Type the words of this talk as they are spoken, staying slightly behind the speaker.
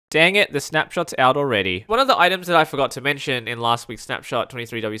Dang it, the snapshot's out already. One of the items that I forgot to mention in last week's snapshot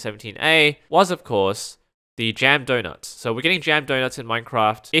 23W17A was, of course, the jam donuts. So we're getting jam donuts in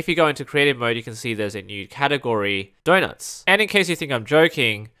Minecraft. If you go into creative mode, you can see there's a new category, donuts. And in case you think I'm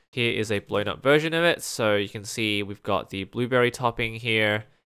joking, here is a blown up version of it. So you can see we've got the blueberry topping here,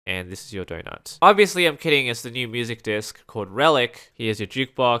 and this is your donut. Obviously, I'm kidding. It's the new music disc called Relic. Here's your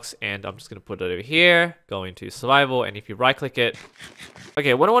jukebox, and I'm just going to put it over here. Go into survival, and if you right click it.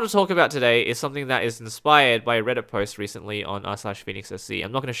 Okay, what I want to talk about today is something that is inspired by a Reddit post recently on r/PhoenixSC.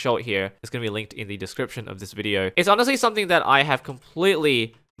 I'm not going to show it here. It's going to be linked in the description of this video. It's honestly something that I have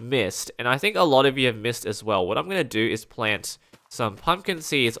completely missed, and I think a lot of you have missed as well. What I'm going to do is plant some pumpkin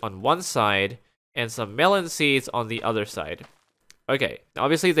seeds on one side and some melon seeds on the other side. Okay, now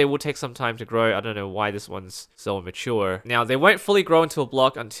obviously they will take some time to grow. I don't know why this one's so mature. Now, they won't fully grow into a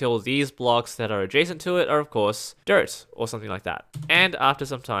block until these blocks that are adjacent to it are, of course, dirt or something like that. And after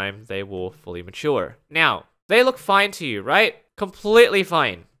some time, they will fully mature. Now, they look fine to you, right? Completely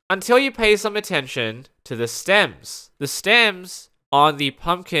fine. Until you pay some attention to the stems. The stems on the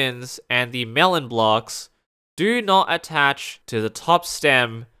pumpkins and the melon blocks do not attach to the top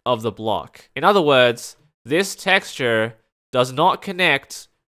stem of the block. In other words, this texture does not connect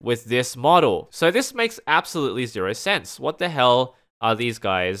with this model. So this makes absolutely zero sense. What the hell are these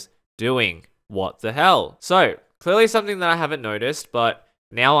guys doing? What the hell? So, clearly something that I haven't noticed, but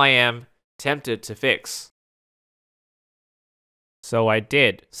now I am tempted to fix. So I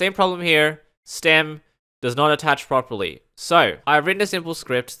did. Same problem here. Stem does not attach properly. So, I've written a simple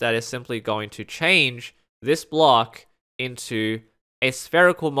script that is simply going to change this block into a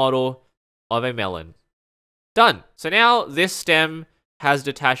spherical model of a melon. Done. So now this stem has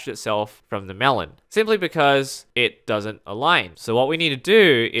detached itself from the melon, simply because it doesn't align. So what we need to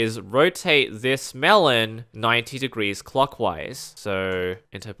do is rotate this melon 90 degrees clockwise. So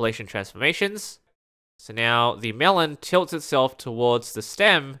interpolation transformations. So now the melon tilts itself towards the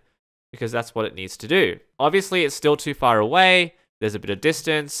stem because that's what it needs to do. Obviously, it's still too far away. There's a bit of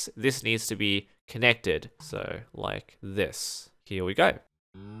distance. This needs to be connected. So like this. Here we go.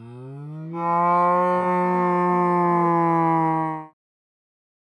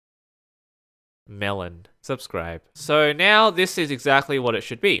 Melon. Subscribe. So now this is exactly what it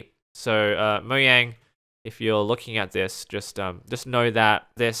should be. So Mojang, if you're looking at this, just know that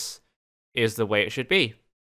this is the way it should be.